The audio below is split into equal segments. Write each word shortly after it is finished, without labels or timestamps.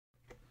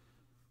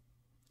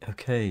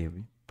Okay,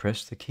 we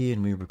press the key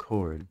and we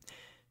record.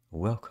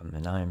 Welcome,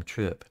 and I am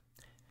Trip,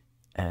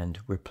 and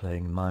we're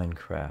playing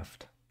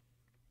Minecraft.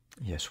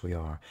 Yes, we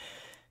are.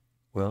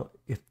 Well,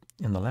 if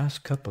in the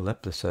last couple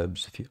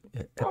episodes, if you,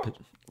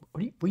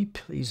 will you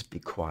please be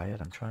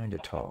quiet? I'm trying to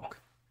talk.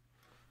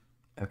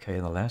 Okay,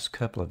 in the last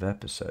couple of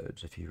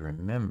episodes, if you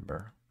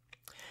remember,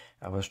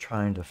 I was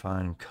trying to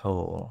find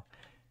coal.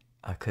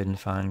 I couldn't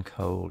find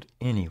coal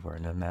anywhere,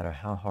 no matter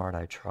how hard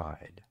I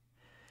tried.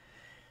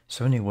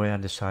 So anyway, I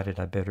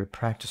decided I better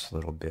practice a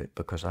little bit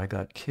because I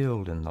got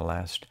killed in the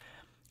last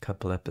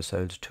couple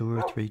episodes 2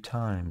 or 3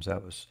 times.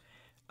 I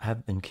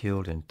have been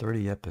killed in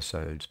 30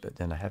 episodes, but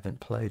then I haven't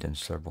played in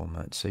several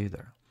months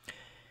either.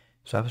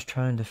 So I was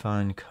trying to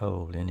find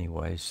coal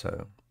anyway,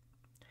 so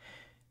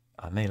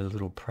I made a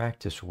little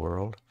practice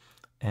world,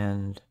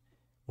 and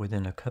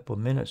within a couple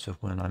minutes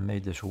of when I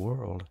made this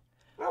world,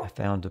 I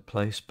found a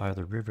place by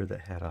the river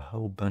that had a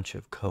whole bunch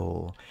of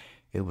coal.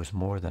 It was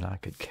more than I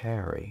could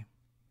carry.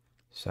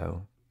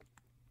 So,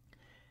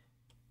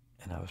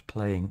 and I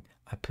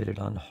put it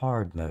on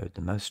hard mode,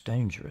 the most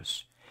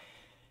dangerous.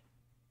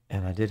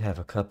 And I did have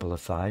a couple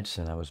of fights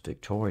and I was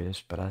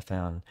victorious, but I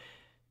found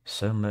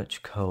so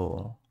much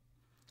coal.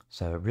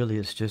 So really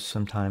it's just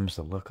sometimes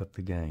the luck of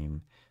the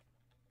game.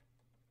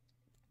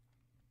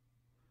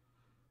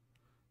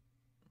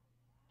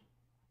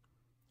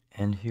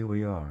 And here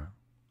we are.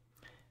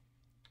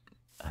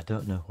 I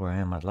don't know where I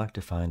am. I'd like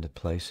to find a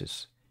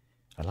place.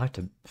 I'd like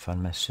to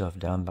find myself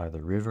down by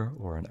the river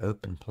or an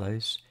open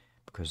place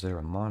because there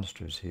are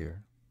monsters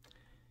here.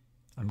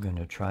 I'm going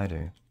to try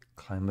to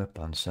climb up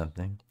on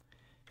something.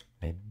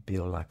 Maybe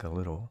build like a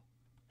little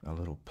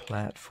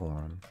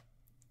platform.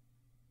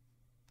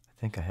 I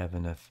think I have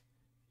enough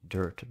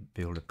dirt to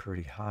build a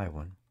pretty high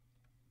one.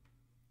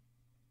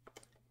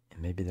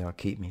 And maybe that'll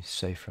keep me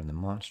safe from the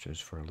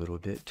monsters for a little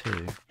bit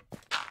too.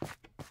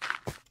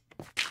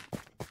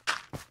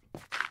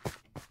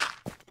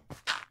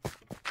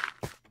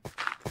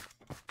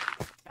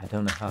 I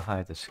don't know how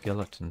high the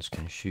skeletons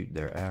can shoot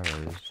their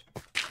arrows.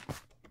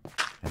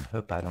 And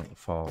hope I don't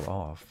fall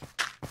off.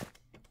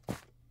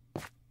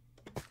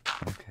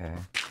 Okay.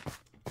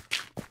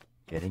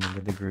 Getting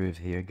into the groove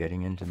here,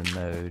 getting into the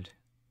mode.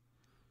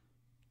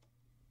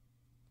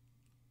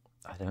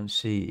 I don't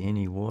see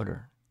any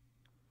water.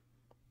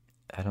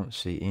 I don't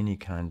see any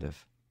kind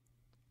of...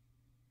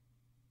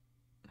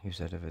 Who's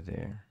that over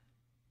there?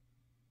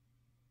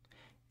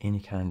 Any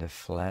kind of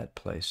flat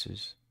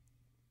places.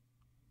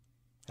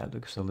 That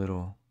looks a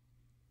little...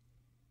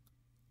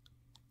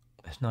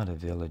 That's not a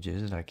village,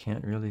 is it? I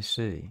can't really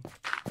see.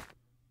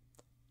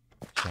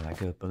 Shall I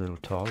go up a little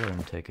taller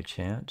and take a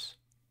chance?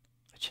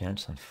 A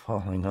chance on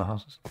falling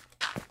off?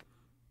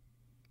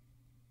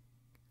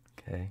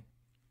 Okay.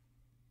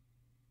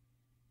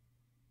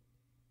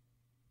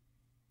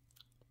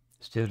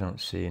 Still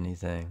don't see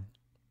anything.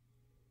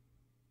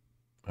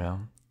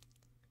 Well,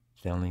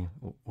 the only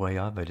way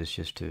of it is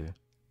just to...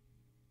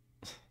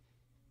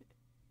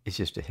 It's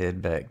just to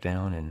head back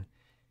down and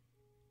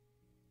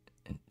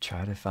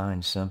try to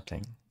find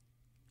something.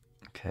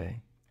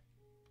 Okay.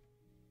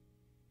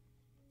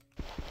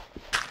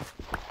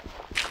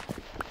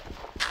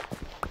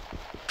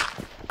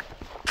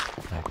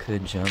 I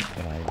could jump,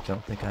 but I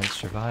don't think I'd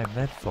survive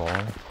that fall.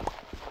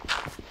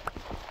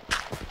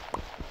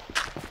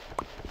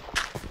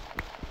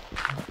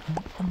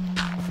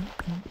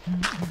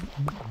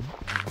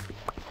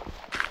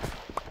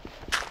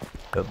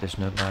 Hope there's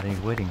nobody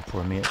waiting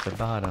for me at the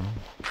bottom.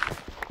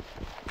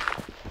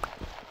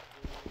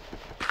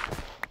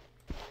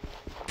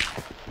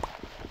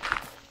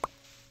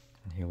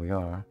 And here we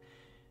are.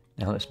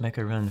 Now let's make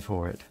a run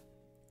for it.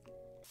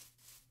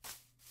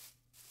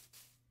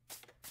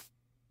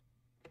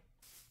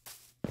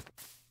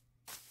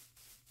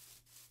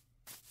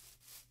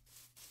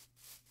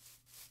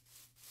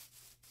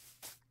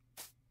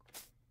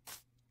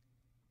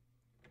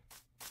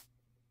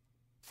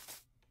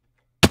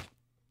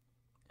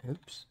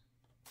 Oops.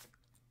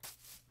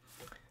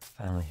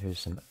 Finally,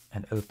 here's an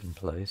open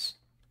place.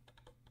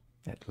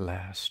 At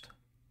last.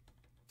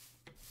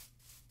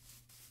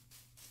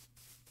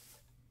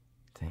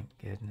 Thank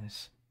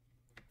goodness.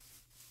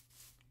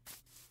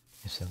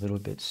 It's a little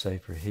bit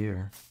safer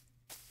here.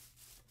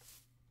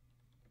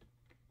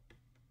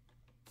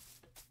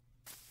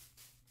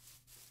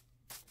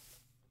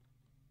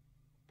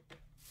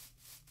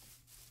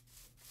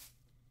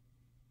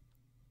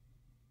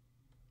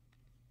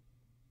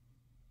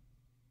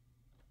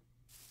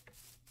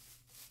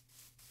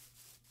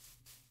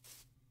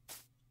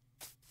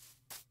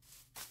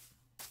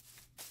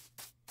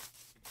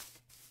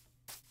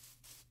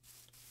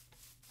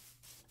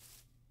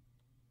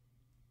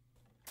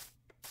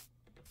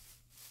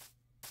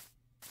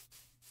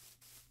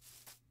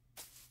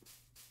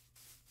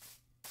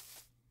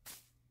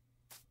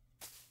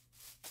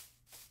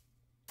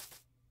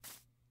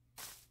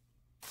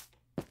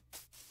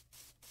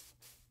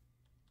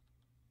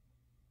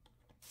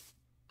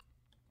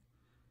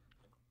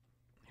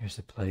 Here's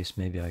a place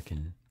maybe I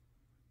can...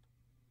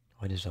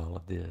 What is all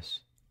of this?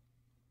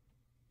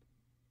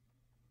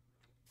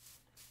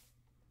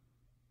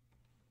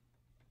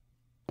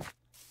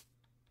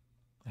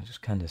 It's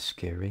just kind of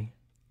scary.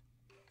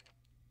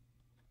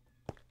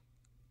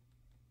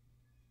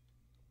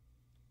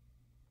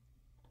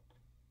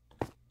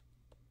 I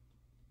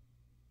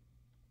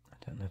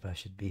don't know if I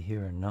should be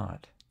here or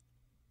not.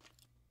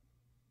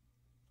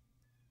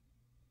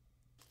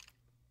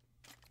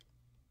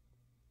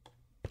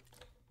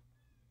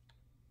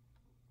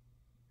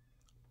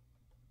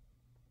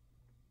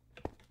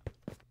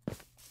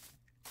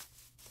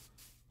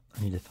 I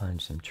need to find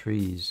some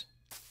trees.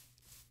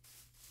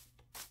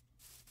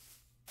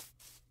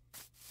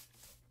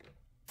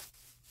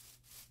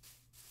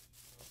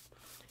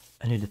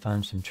 I need to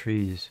find some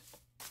trees.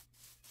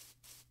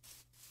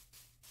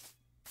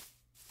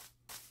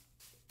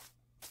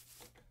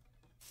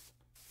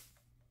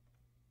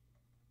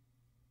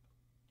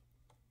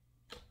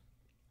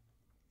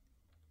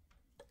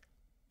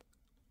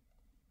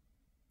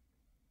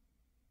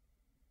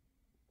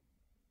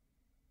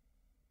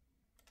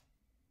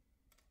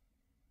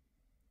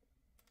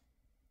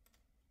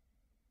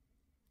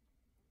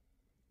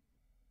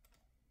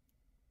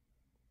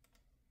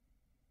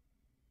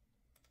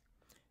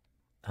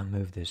 I'll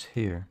move this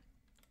here.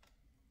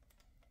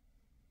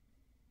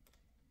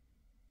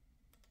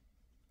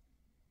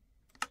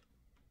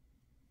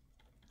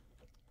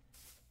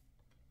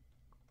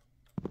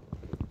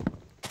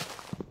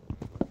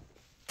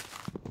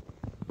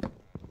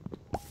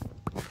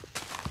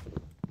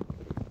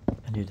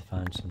 I need to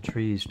find some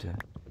trees to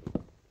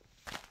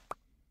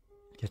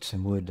get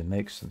some wood to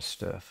make some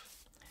stuff.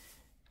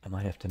 I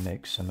might have to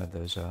make some of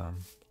those, oh,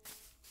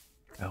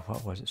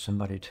 what was it?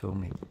 Somebody told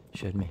me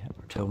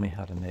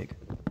how to make,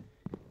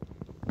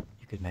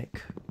 you could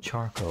make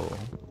charcoal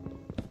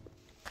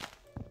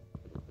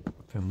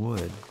from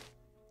wood.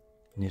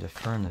 You need a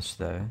furnace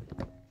though.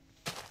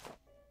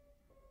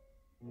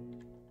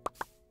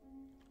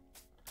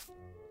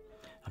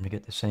 I'm gonna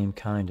get the same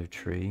kind of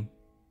tree.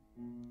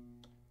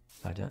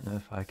 I don't know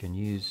if I can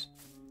use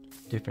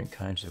different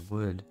kinds of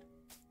wood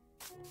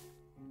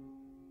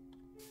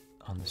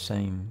on the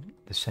same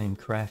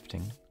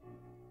crafting.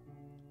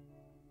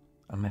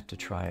 I'm gonna have to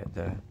try it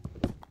though.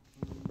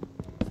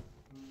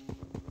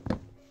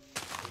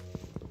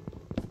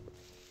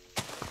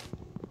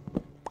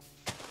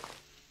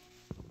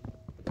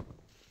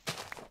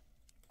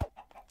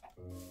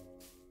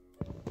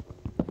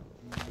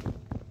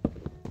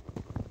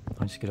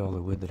 I'll just get all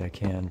the wood that I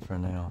can for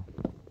now.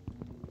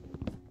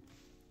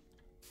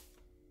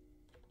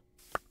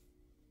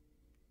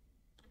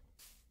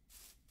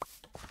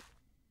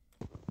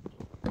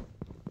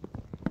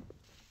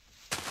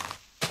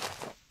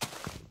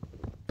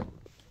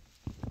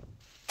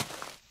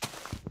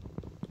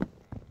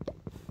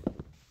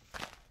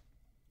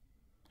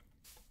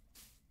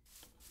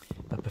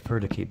 I prefer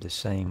to keep the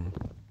same,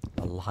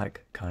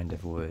 alike kind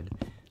of wood,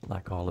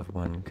 like all of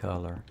one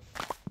color,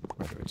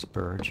 whether it's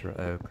birch or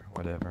oak or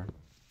whatever.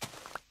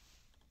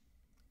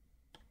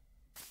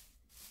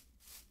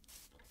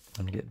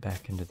 I'm going to get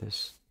back into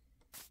this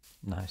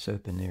nice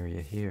open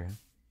area here.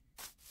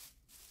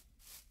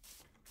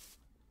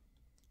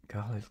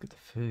 Golly, look at the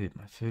food.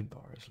 My food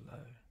bar is low.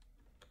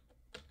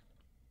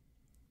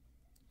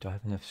 Do I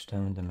have enough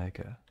stone to make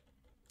a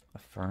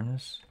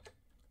furnace?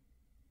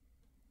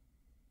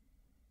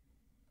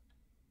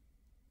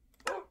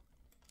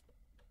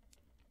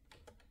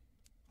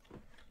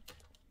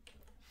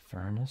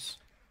 Furnace?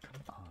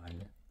 Come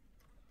on.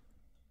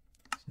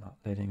 It's not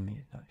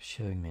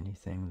showing me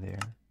anything there.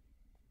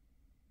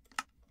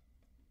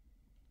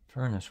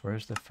 Furnace,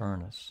 where's the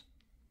furnace?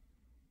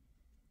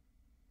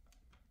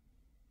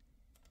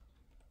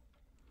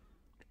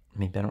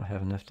 Maybe I don't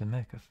have enough to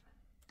make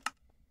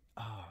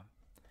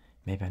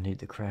maybe I need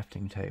the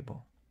crafting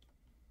table.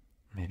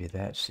 Maybe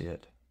that's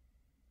it.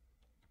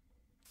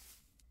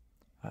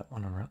 I don't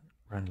want to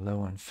run low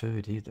on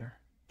food either.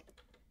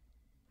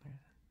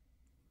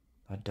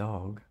 A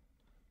dog.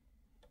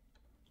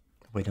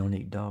 We don't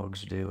eat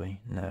dogs, do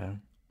we? No.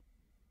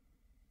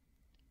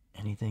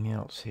 Anything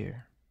else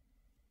here?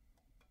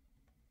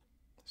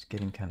 It's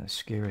getting kind of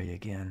scary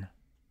again.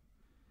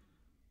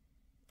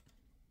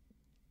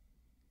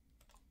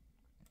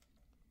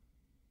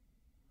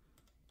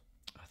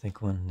 I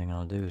think one thing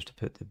I'll do is to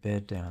put the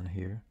bed down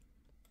here.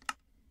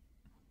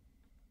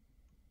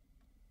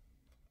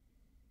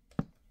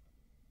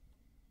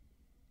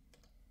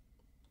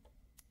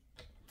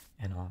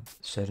 And I'll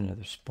set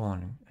another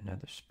spawn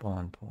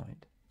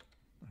point.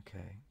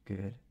 Okay,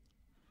 good.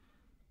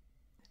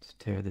 Let's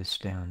tear this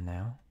down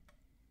now.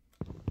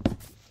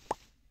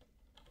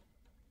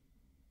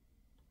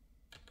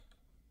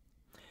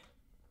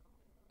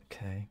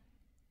 Okay,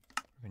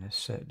 we're going to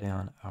set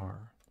down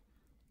our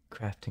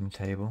crafting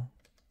table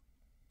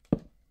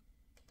and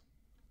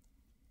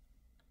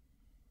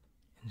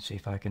see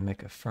if I can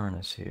make a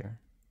furnace here.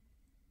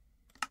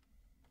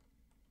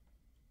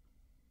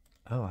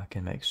 Oh, I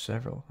can make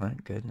several,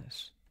 thank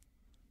goodness.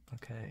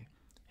 Okay,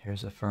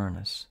 here's a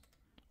furnace.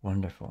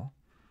 Wonderful.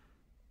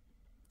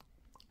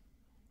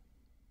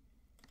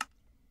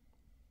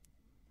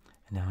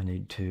 And now I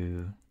need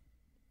to,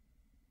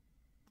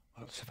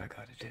 what else have I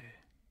got to do?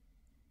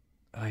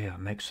 Oh yeah,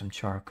 make some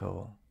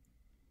charcoal.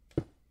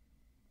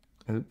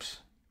 Oops.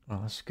 Well,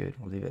 that's good.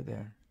 We'll leave it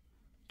there.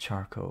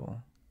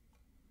 Charcoal.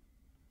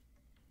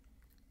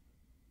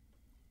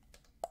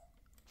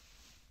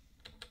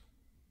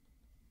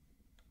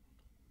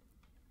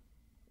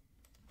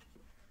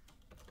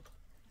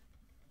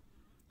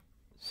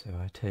 So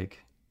I take,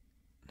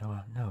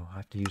 no, I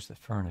have to use the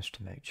furnace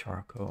to make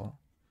charcoal.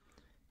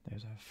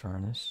 There's our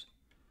furnace.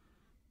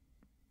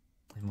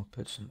 And we'll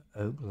put some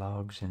oak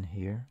logs in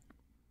here.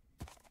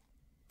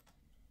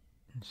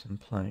 And some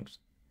planks.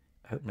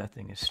 I hope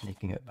nothing is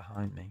sneaking up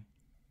behind me.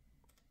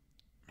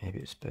 Maybe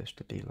it's supposed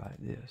to be like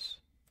this.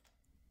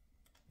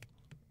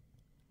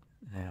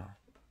 Now,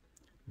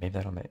 maybe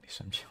that'll make me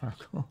some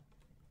charcoal.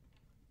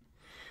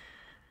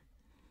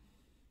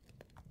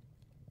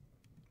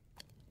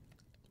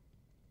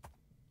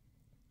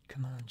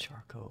 Come on,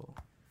 charcoal.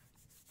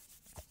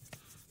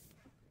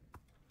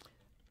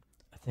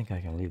 I think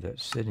I can leave that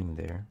sitting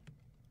there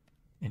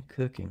and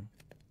cooking.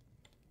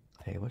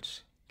 Hey,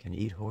 can you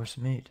eat horse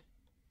meat?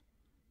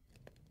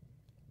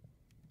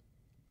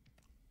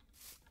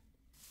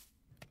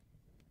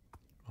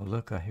 Well,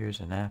 look, here's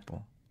an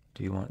apple.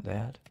 Do you want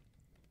that?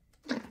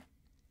 Does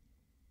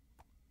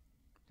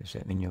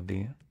that mean you'll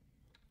be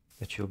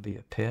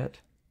a pet?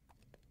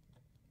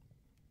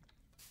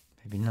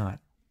 Maybe not.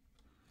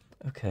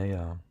 Okay,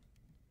 well,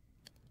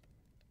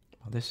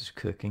 this is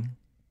cooking.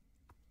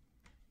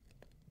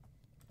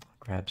 I'll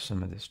grab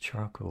some of this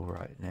charcoal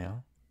right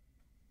now.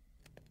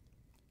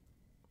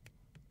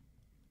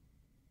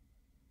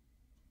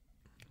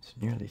 It's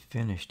nearly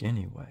finished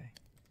anyway.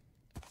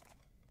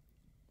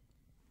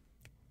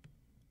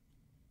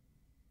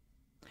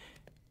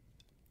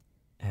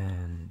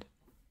 And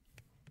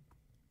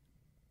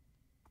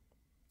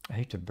I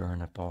hate to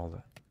burn up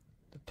all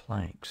the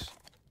planks.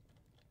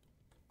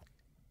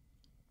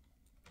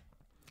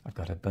 I've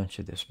got a bunch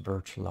of this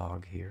birch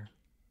log here.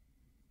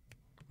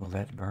 Will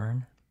that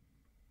burn?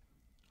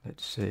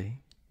 Let's see.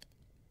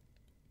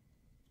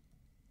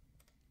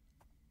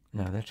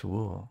 No, that's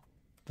wool.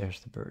 There's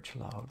the birch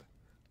log.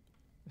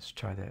 Let's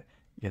try that.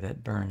 Yeah,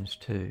 that burns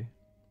too.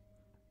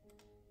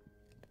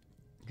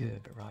 Good,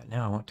 but right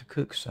now I want to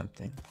cook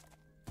something.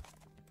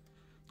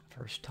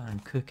 First time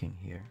cooking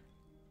here.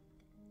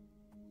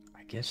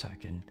 I guess I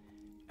can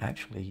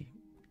actually...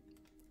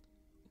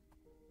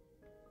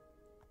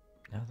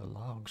 No, the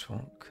logs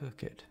won't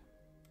cook it.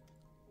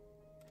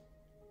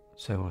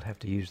 So we'll have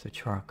to use the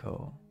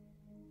charcoal.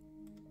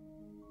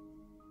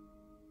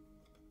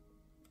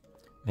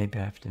 Maybe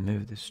I have to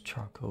move this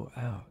charcoal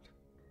out.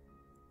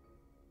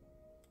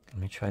 Let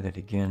me try that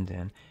again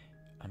then.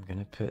 I'm going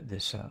to put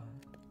this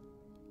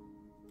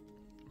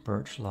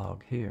birch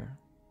log here.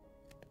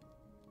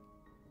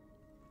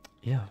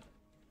 Yeah,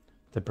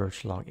 the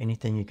birch log.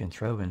 Anything you can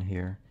throw in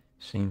here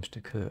seems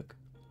to cook.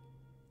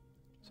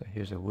 So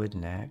here's a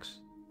wooden axe.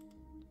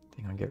 I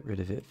think I'll get rid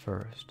of it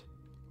first.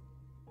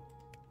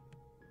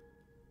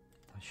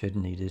 I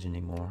shouldn't need it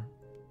anymore.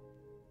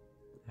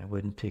 A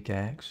wooden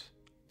pickaxe.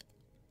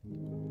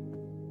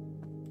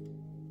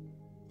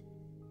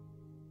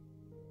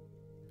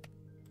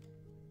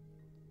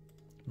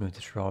 Move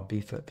this raw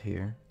beef up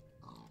here.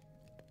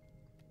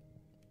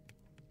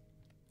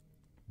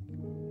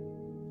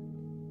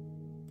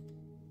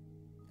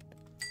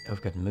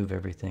 I've got to move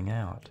everything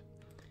out.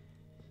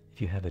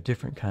 If you have a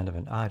different kind of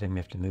an item, you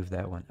have to move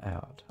that one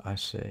out. I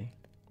see.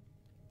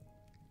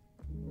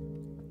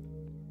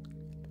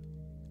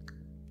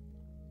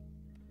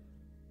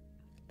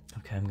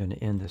 Okay, I'm going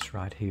to end this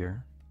right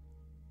here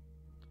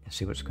and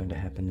see what's going to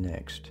happen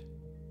next.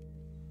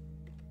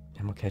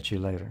 And we'll catch you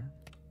later.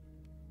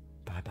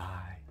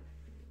 Bye-bye.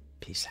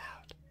 Peace out.